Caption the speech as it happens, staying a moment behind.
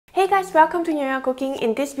guys, welcome to Nyonya Cooking.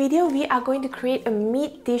 In this video, we are going to create a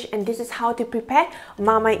meat dish, and this is how to prepare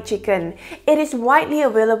Marmite chicken. It is widely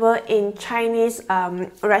available in Chinese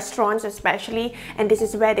restaurants especially, and this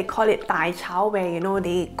is where they call it Dai Chao, where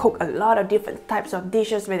they cook a lot of different types of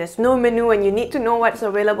dishes where there's no menu and you need to know what's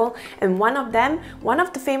available. And one of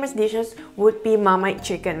the famous dishes would be Marmite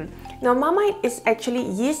chicken. Now, Marmite is actually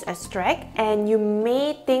yeast extract, and you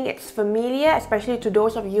may think it's familiar, especially to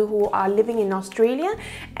those of you who are living in Australia.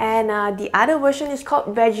 And the other version is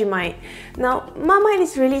called Vegemite. Now, Marmite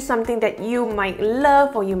is really something that you might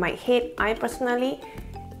love or you might hate. I personally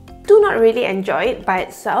do not really enjoy it by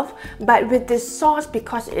itself, but with this sauce,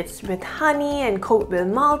 because it's with honey and coated with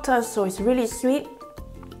maltose, so it's really sweet,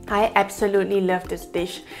 I absolutely love this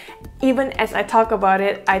dish. Even as I talk about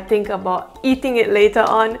it, I think about eating it later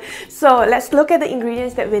on. So let's look at the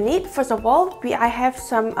ingredients that we need. First of all, I have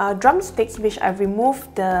some drumsticks which I've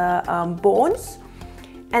removed the bones.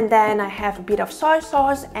 And then I have a bit of soy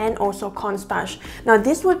sauce and also cornstarch. Now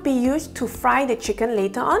this would be used to fry the chicken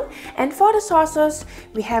later on. And for the sauces,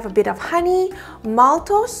 we have a bit of honey,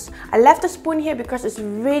 maltose. I left a spoon here because it's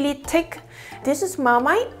really thick. This is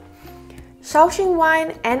Marmite, Shaoxing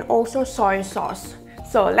wine, and also soy sauce.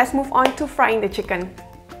 So let's move on to frying the chicken.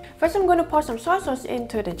 First, I'm going to pour some soy sauce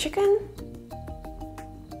into the chicken.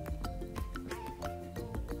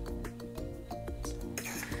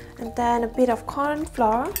 And then a bit of corn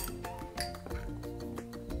flour.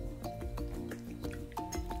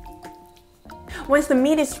 Once the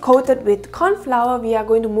meat is coated with corn flour, we are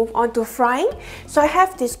going to move on to frying. So I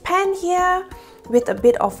have this pan here with a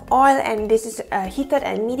bit of oil, and this is heated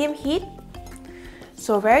at medium heat.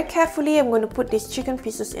 So very carefully, I'm going to put these chicken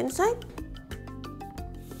pieces inside.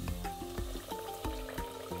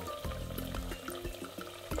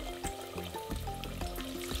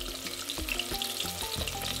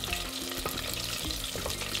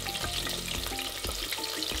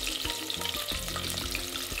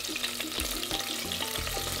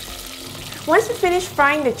 Once we finish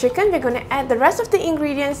frying the chicken, we're going to add the rest of the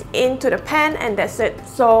ingredients into the pan, and that's it.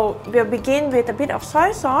 So we'll begin with a bit of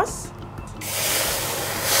soy sauce,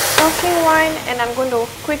 Shaoxing wine, and I'm going to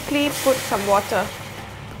quickly put some water.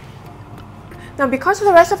 Now, because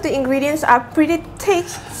the rest of the ingredients are pretty thick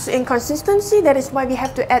in consistency, that is why we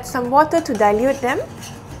have to add some water to dilute them.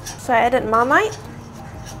 So I added Marmite,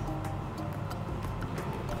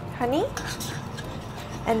 honey,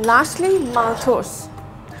 and lastly maltose.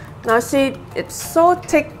 Now see, it's so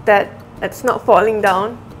thick that it's not falling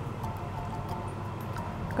down.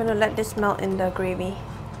 I'm going to let this melt in the gravy.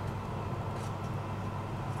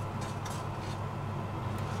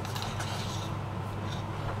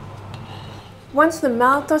 Once the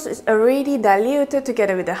maltose is already diluted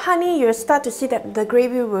together with the honey, you'll start to see that the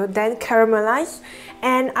gravy will then caramelize.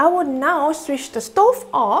 And I will now switch the stove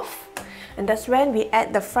off, and that's when we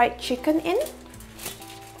add the fried chicken in.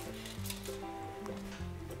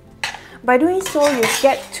 By doing so, you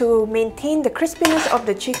get to maintain the crispiness of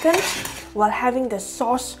the chicken while having the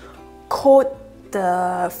sauce coat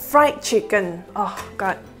the fried chicken. Oh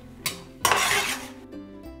God.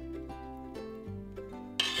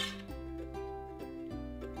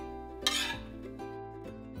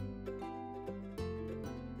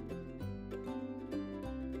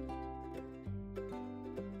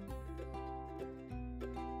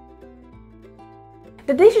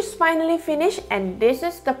 The dish is finally finished, and this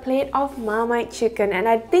is the plate of Marmite chicken. And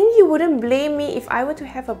I think you wouldn't blame me if I were to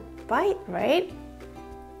have a bite, right?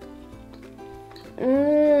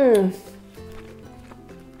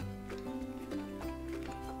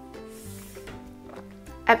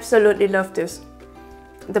 Absolutely love this.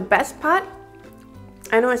 The best part,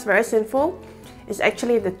 I know it's very sinful, is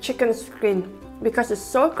actually the chicken skin. Because it's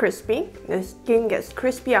so crispy, the skin gets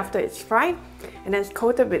crispy after it's fried, and then it's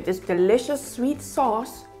coated with this delicious sweet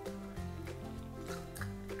sauce.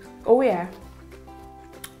 Oh yeah.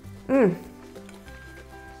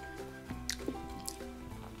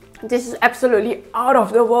 This is absolutely out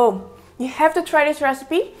of the world. You have to try this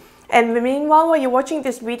recipe. And meanwhile, while you're watching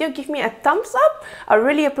this video, give me a thumbs up. I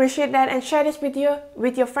really appreciate that, and share this video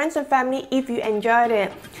with your friends and family if you enjoyed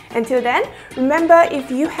it. Until then, remember, if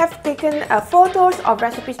you have taken photos of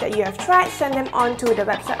recipes that you have tried, send them on to the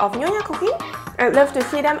website of Nyonya Cooking. I'd love to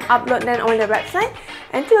see them, upload them on the website.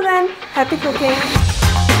 Until then, happy cooking!